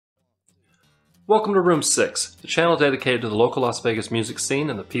Welcome to Room 6, the channel dedicated to the local Las Vegas music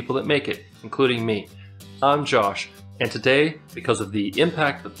scene and the people that make it, including me. I'm Josh, and today, because of the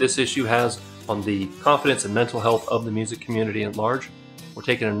impact that this issue has on the confidence and mental health of the music community at large, we're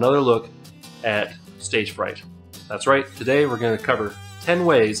taking another look at stage fright. That's right, today we're going to cover 10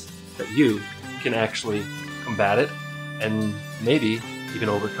 ways that you can actually combat it and maybe even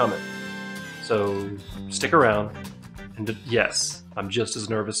overcome it. So stick around, and yes, I'm just as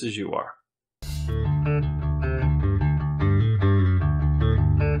nervous as you are.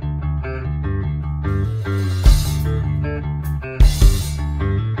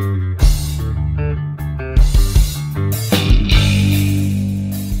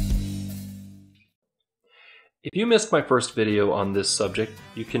 If you missed my first video on this subject,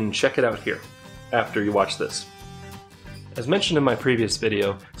 you can check it out here, after you watch this. As mentioned in my previous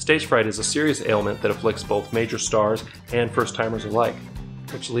video, stage fright is a serious ailment that afflicts both major stars and first-timers alike,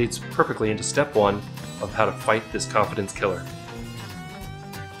 which leads perfectly into step 1 of how to fight this confidence killer.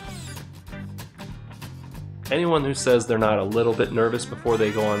 Anyone who says they're not a little bit nervous before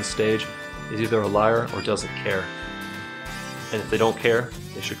they go on stage is either a liar or doesn't care. And if they don't care,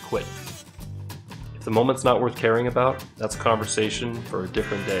 they should quit. If the moment's not worth caring about, that's a conversation for a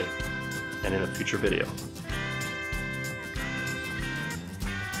different day and in a future video.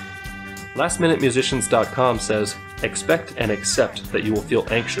 LastMinuteMusicians.com says, expect and accept that you will feel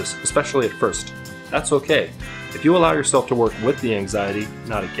anxious, especially at first. That's okay. If you allow yourself to work with the anxiety,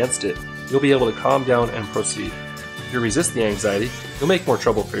 not against it, you'll be able to calm down and proceed. If you resist the anxiety, you'll make more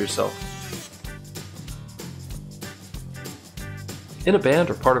trouble for yourself. In a band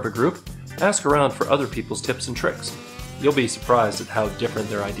or part of a group, ask around for other people's tips and tricks. You'll be surprised at how different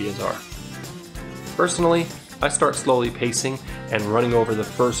their ideas are. Personally, I start slowly pacing and running over the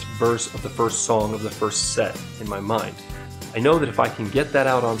first verse of the first song of the first set in my mind. I know that if I can get that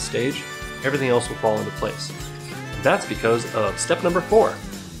out on stage, everything else will fall into place. That's because of step number 4.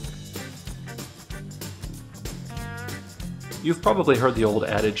 You've probably heard the old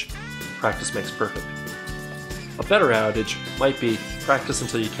adage, practice makes perfect. A better adage might be, practice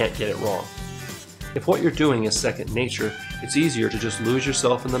until you can't get it wrong. If what you're doing is second nature, it's easier to just lose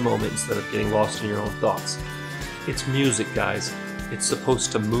yourself in the moment instead of getting lost in your own thoughts. It's music, guys. It's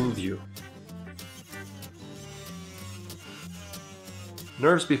supposed to move you.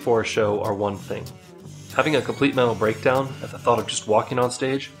 Nerves before a show are one thing. Having a complete mental breakdown at the thought of just walking on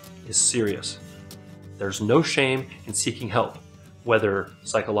stage is serious. There's no shame in seeking help, whether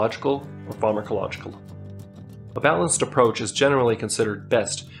psychological or pharmacological. A balanced approach is generally considered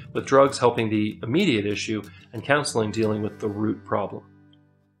best, with drugs helping the immediate issue and counseling dealing with the root problem.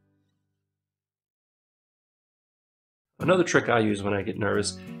 Another trick I use when I get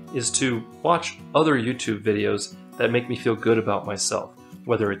nervous is to watch other YouTube videos that make me feel good about myself,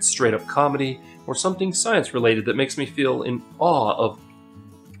 whether it's straight up comedy or something science related that makes me feel in awe of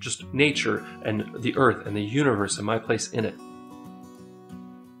just nature and the earth and the universe and my place in it.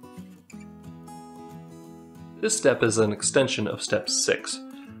 This step is an extension of step 6.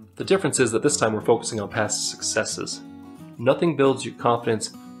 The difference is that this time we're focusing on past successes. Nothing builds your confidence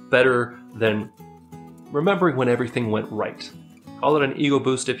better than remembering when everything went right. Call it an ego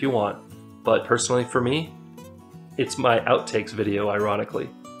boost if you want, but personally for me, it's my outtakes video, ironically.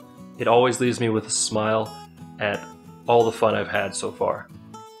 It always leaves me with a smile at all the fun I've had so far.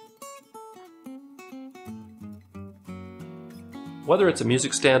 Whether it's a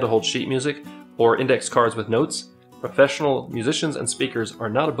music stand to hold sheet music, or index cards with notes, professional musicians and speakers are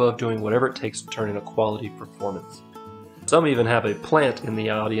not above doing whatever it takes to turn in a quality performance. Some even have a plant in the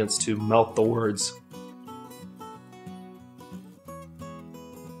audience to mouth the words.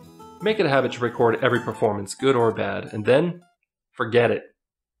 Make it a habit to record every performance, good or bad, and then forget it.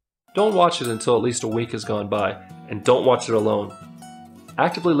 Don't watch it until at least a week has gone by, and don't watch it alone.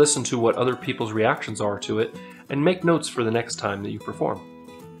 Actively listen to what other people's reactions are to it, and make notes for the next time that you perform.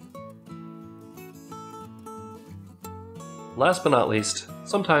 Last but not least,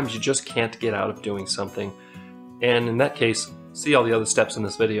 sometimes you just can't get out of doing something, and in that case, see all the other steps in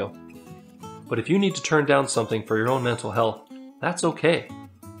this video. But if you need to turn down something for your own mental health, that's okay.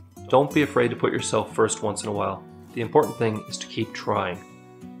 Don't be afraid to put yourself first once in a while. The important thing is to keep trying.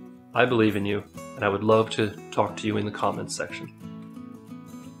 I believe in you, and I would love to talk to you in the comments section.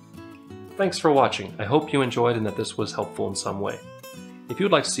 Thanks for watching. I hope you enjoyed and that this was helpful in some way. If you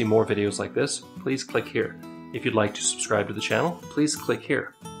would like to see more videos like this, please click here. If you'd like to subscribe to the channel, please click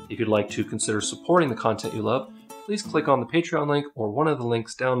here. If you'd like to consider supporting the content you love, please click on the Patreon link or one of the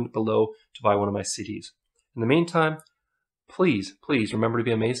links down below to buy one of my CDs. In the meantime, please remember to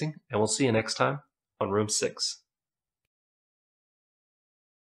be amazing, and we'll see you next time on Room 6.